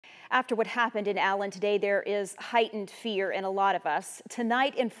After what happened in Allen today, there is heightened fear in a lot of us.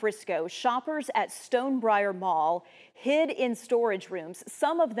 Tonight in Frisco, shoppers at Stonebriar Mall hid in storage rooms.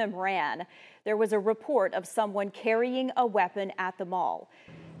 Some of them ran. There was a report of someone carrying a weapon at the mall.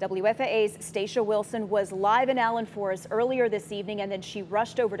 WFAA's Stacia Wilson was live in Allen for us earlier this evening, and then she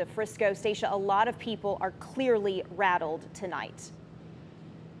rushed over to Frisco. Stacia, a lot of people are clearly rattled tonight.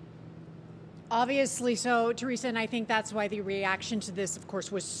 Obviously so, Teresa, and I think that's why the reaction to this, of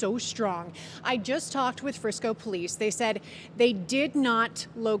course, was so strong. I just talked with Frisco police. They said they did not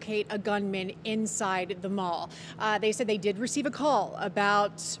locate a gunman inside the mall. They said they did receive a call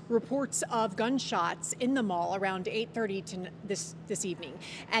about reports of gunshots in the mall around 8:30 this evening.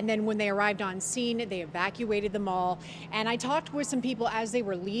 And then when they arrived on scene, they evacuated the mall. And I talked with some people as they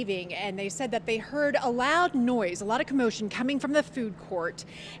were leaving, and they said that they heard a loud noise, a lot of commotion coming from the food court.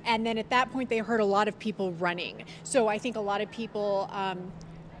 And then at that point, they heard a lot of people running. So I think a lot of people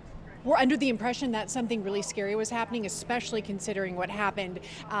were under the impression that something really scary was happening, especially considering what happened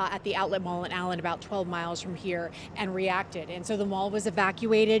at the outlet mall in Allen, about 12 miles from here, and reacted. And so the mall was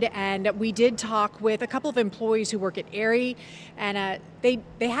evacuated, and we did talk with a couple of employees who work at Aerie, and they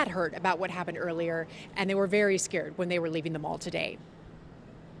had heard about what happened earlier, and they were very scared when they were leaving the mall today.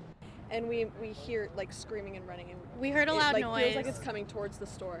 And we hear like screaming and running, and we heard a loud noise. Feels like it's coming towards the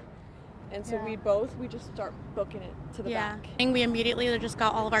store. And so we just start booking it to the back. And we immediately just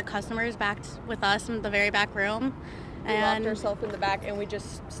got all of our customers back with us in the very back room. We locked ourselves in the back, and we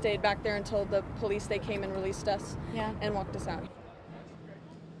just stayed back there until the police, they came and released us and walked us out.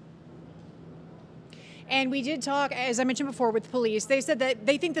 And we did talk, as I mentioned before, with police. They said that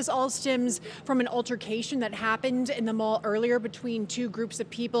they think this all stems from an altercation that happened in the mall earlier between two groups of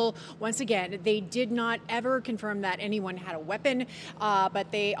people. Once again, they did not ever confirm that anyone had a weapon,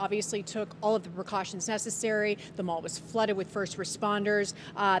 but they obviously took all of the precautions necessary. The mall was flooded with first responders.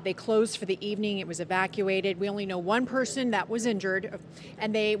 They closed for the evening. It was evacuated. We only know one person that was injured,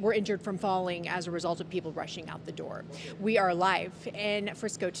 and they were injured from falling as a result of people rushing out the door. We are live in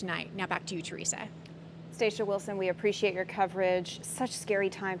Frisco tonight. Now back to you, Teresa. Stacia Wilson, we appreciate your coverage. Such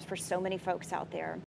scary times for so many folks out there.